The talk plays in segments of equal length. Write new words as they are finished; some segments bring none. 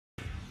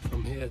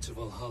here to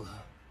Valhalla.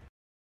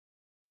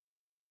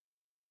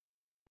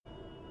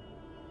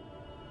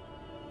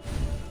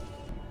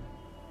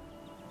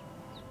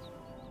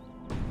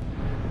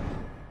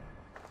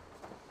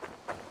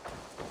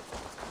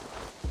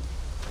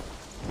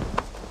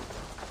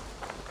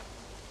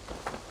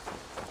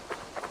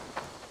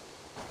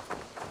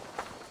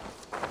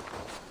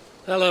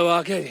 Hello,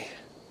 Arke.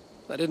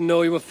 I didn't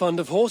know you were fond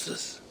of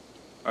horses.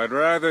 I'd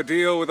rather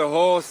deal with a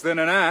horse than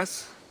an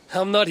ass.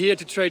 I'm not here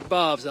to trade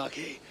barbs,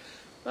 Arke.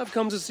 I've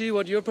come to see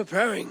what you're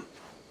preparing.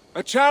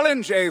 A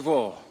challenge,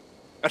 Eivor.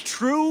 A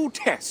true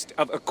test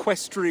of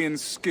equestrian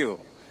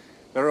skill.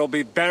 There'll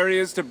be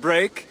barriers to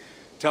break,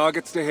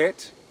 targets to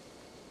hit,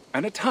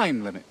 and a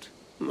time limit.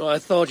 I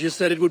thought you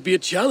said it would be a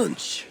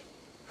challenge.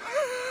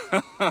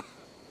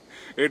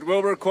 It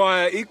will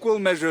require equal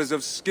measures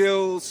of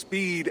skill,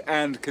 speed,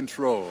 and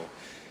control.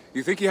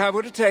 You think you have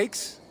what it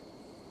takes?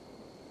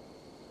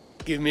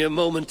 Give me a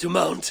moment to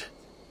mount.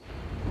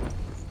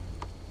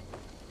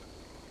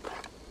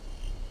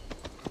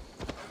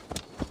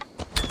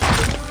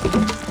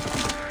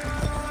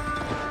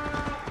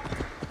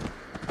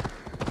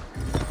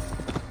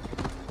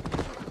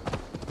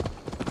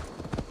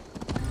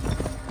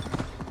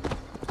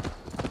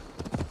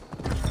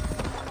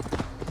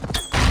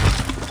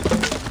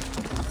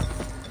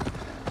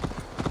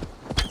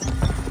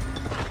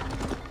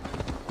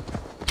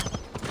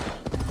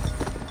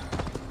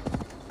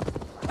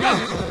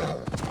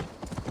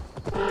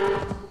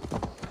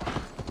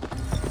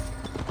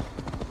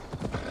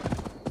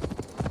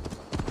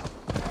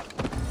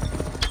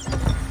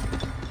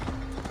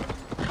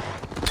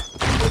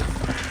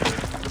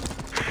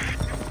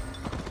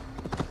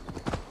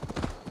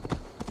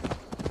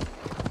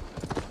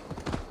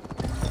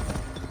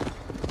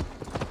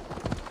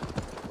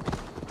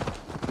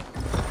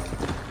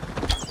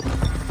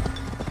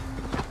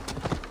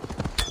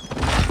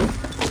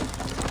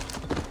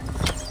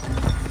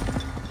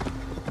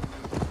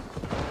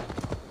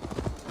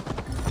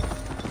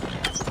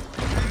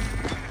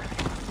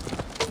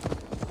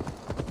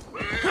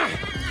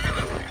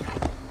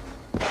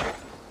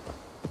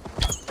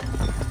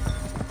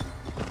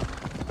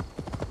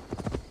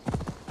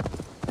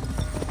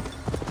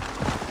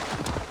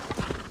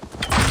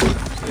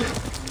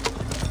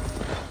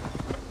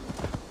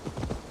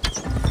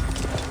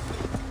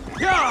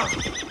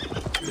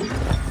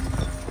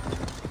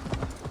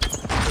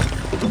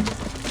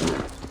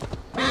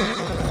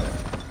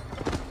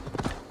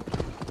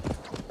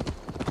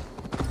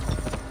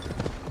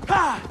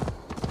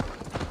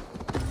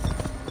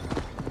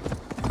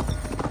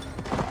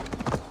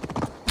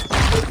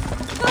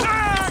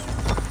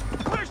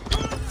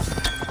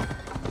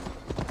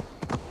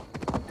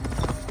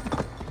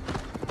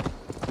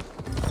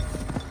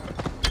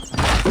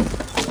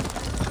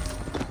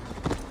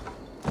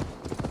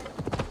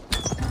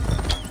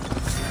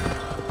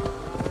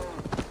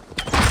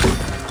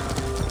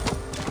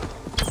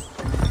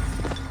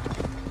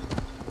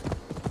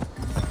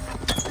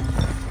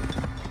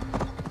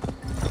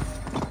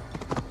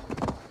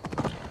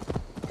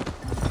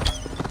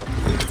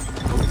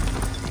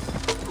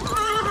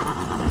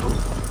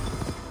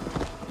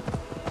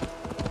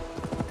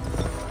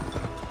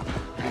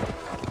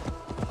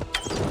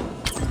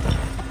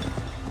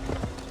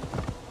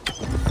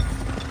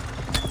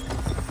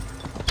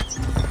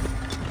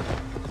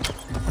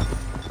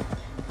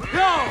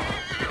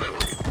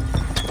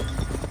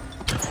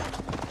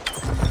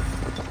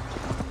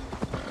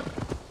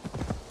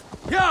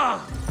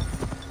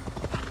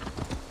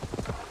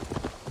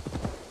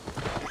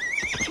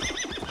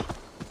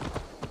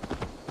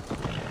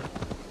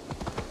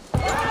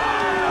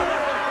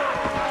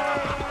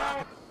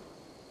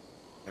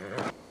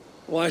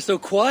 Why so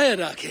quiet,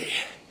 Arke?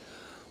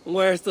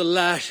 Where's the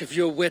lash of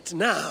your wit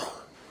now?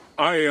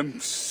 I am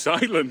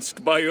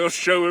silenced by your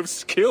show of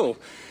skill.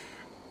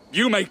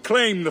 You may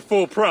claim the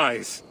full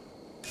prize.